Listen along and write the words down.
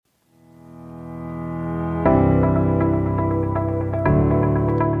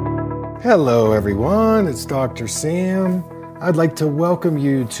Hello everyone, it's Dr. Sam. I'd like to welcome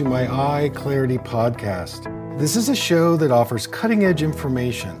you to my Eye Clarity podcast. This is a show that offers cutting-edge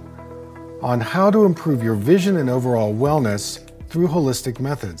information on how to improve your vision and overall wellness through holistic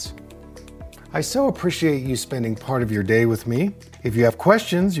methods. I so appreciate you spending part of your day with me. If you have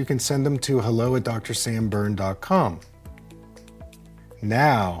questions, you can send them to hello@drsamberne.com.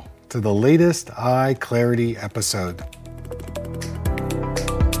 Now, to the latest Eye Clarity episode.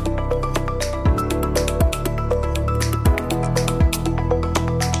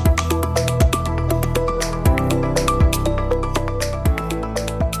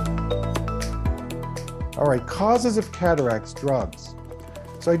 All right, causes of cataracts, drugs.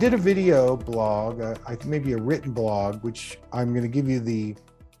 So I did a video blog, maybe a written blog, which I'm going to give you the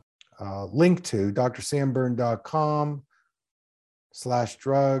link to,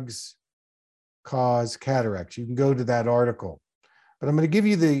 drsamberne.com/drugs cause cataracts. You can go to that article. But I'm going to give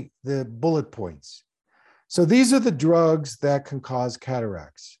you the bullet points. So these are the drugs that can cause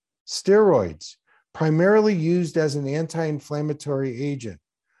cataracts. Steroids, primarily used as an anti-inflammatory agent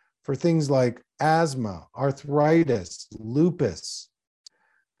for things like asthma, arthritis, lupus.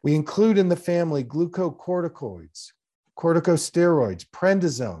 We include in the family glucocorticoids, corticosteroids,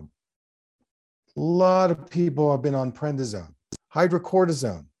 prednisone. A lot of people have been on prednisone,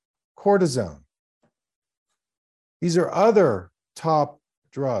 hydrocortisone, cortisone. These are other top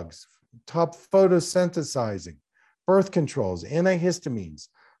drugs, top photosynthesizing, birth controls, antihistamines,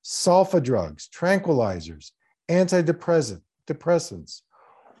 sulfa drugs, tranquilizers, antidepressants,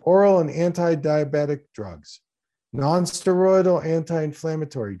 oral and anti-diabetic drugs, non-steroidal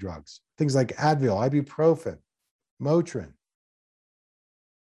anti-inflammatory drugs, things like Advil, ibuprofen, Motrin.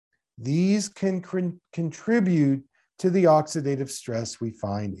 These can contribute to the oxidative stress we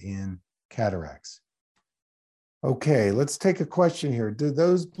find in cataracts. Okay, let's take a question here. Do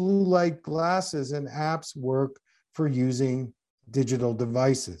those blue light glasses and apps work for using digital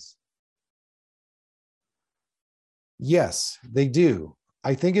devices? Yes, they do.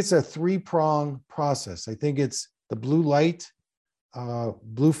 I think it's a three-prong process. I think it's the blue light,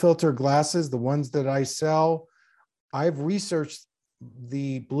 blue filter glasses, the ones that I sell. I've researched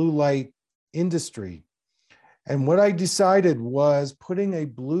the blue light industry. And what I decided was putting a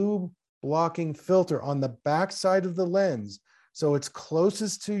blue blocking filter on the back side of the lens, so it's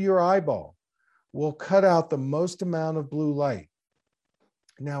closest to your eyeball, will cut out the most amount of blue light.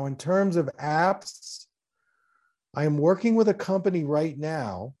 Now, in terms of apps, I am working with a company right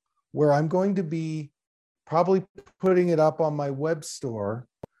now where I'm going to be probably putting it up on my web store,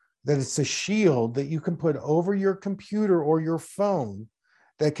 that it's a shield that you can put over your computer or your phone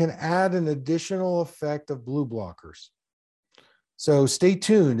that can add an additional effect of blue blockers. So stay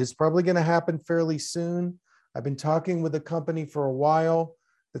tuned. It's probably going to happen fairly soon. I've been talking with a company for a while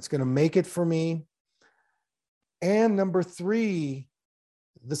that's going to make it for me. And number three,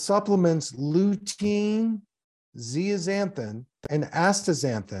 the supplements lutein, zeaxanthin, and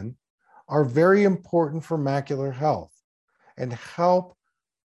astaxanthin are very important for macular health and help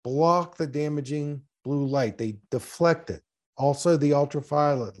block the damaging blue light. They deflect it. Also, the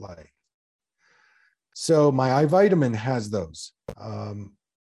ultraviolet light. So my eye vitamin has those.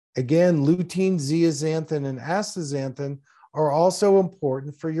 Again, lutein, zeaxanthin, and astaxanthin are also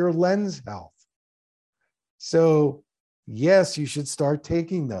important for your lens health. So yes, you should start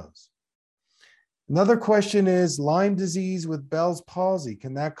taking those. Another question is Lyme disease with Bell's palsy.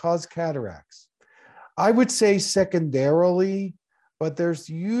 Can that cause cataracts? I would say secondarily, but there's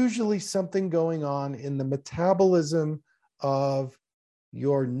usually something going on in the metabolism of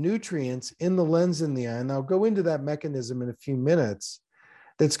your nutrients in the lens in the eye. And I'll go into that mechanism in a few minutes,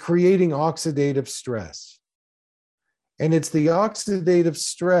 that's creating oxidative stress. And it's the oxidative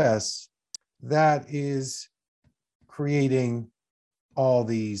stress that is creating all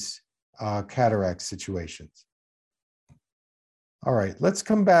these cataract situations. All right, let's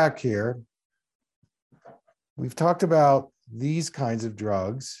come back here. We've talked about these kinds of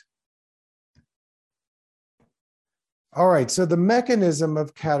drugs. All right, so the mechanism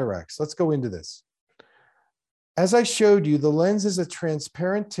of cataracts, let's go into this. As I showed you, the lens is a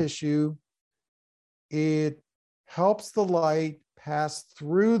transparent tissue. It helps the light pass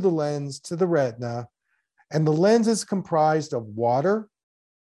through the lens to the retina, and the lens is comprised of water,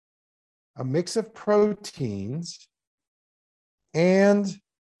 a mix of proteins, and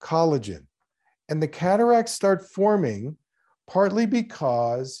collagen. And the cataracts start forming partly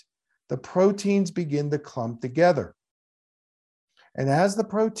because the proteins begin to clump together. And as the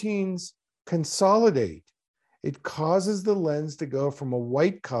proteins consolidate, it causes the lens to go from a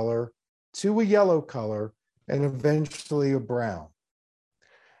white color to a yellow color and eventually a brown.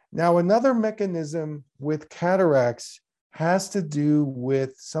 Now, another mechanism with cataracts has to do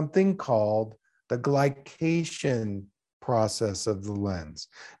with something called the glycation process of the lens.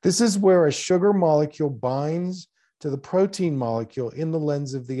 This is where a sugar molecule binds to the protein molecule in the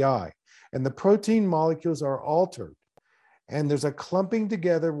lens of the eye, and the protein molecules are altered, and there's a clumping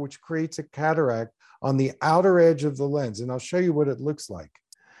together which creates a cataract on the outer edge of the lens, and I'll show you what it looks like.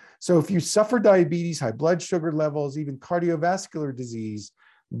 So if you suffer diabetes, high blood sugar levels, even cardiovascular disease,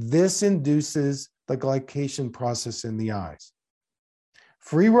 this induces the glycation process in the eyes.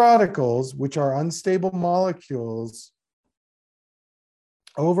 Free radicals, which are unstable molecules,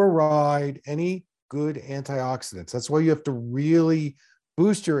 override any good antioxidants. That's why you have to really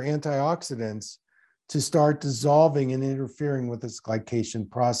boost your antioxidants to start dissolving and interfering with this glycation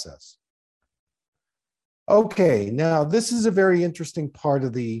process. Okay, now this is a very interesting part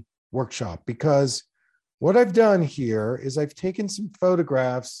of the workshop, because what I've done here is I've taken some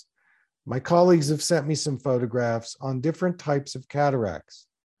photographs. My colleagues have sent me some photographs on different types of cataracts.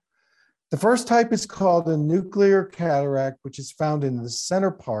 The first type is called a nuclear cataract, which is found in the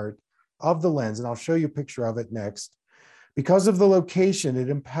center part of the lens, and I'll show you a picture of it next. Because of the location, it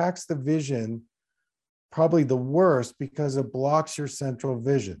impacts the vision probably the worst because it blocks your central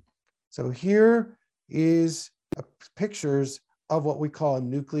vision. So here is pictures of what we call a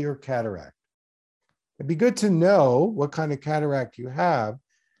nuclear cataract. It'd be good to know what kind of cataract you have.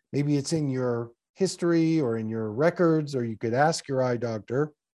 Maybe it's in your history or in your records, or you could ask your eye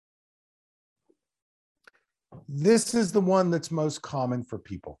doctor. This is the one that's most common for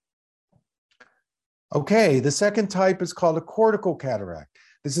people. Okay, the second type is called a cortical cataract.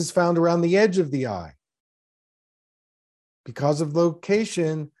 This is found around the edge of the eye. Because of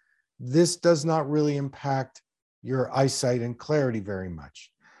location, this does not really impact your eyesight and clarity very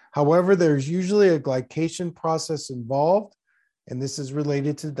much. However, there's usually a glycation process involved, and this is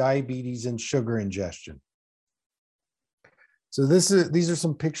related to diabetes and sugar ingestion. So these are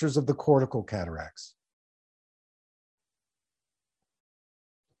some pictures of the cortical cataracts.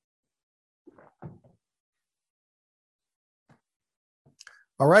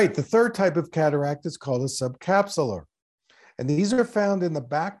 All right, the third type of cataract is called a subcapsular. And these are found in the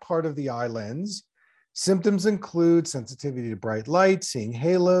back part of the eye lens. Symptoms include sensitivity to bright light, seeing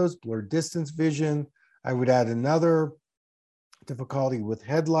halos, blurred distance vision. I would add another difficulty with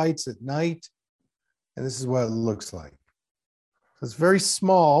headlights at night. And this is what it looks like. So it's very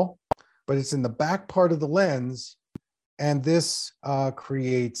small, but it's in the back part of the lens. And this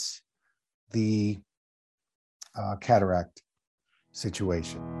creates the cataract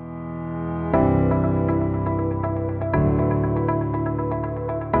situation.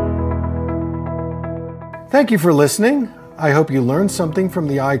 Thank you for listening. I hope you learned something from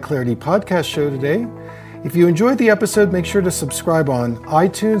the Eye Clarity podcast show today. If you enjoyed the episode, make sure to subscribe on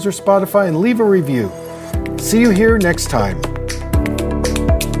iTunes or Spotify and leave a review. See you here next time.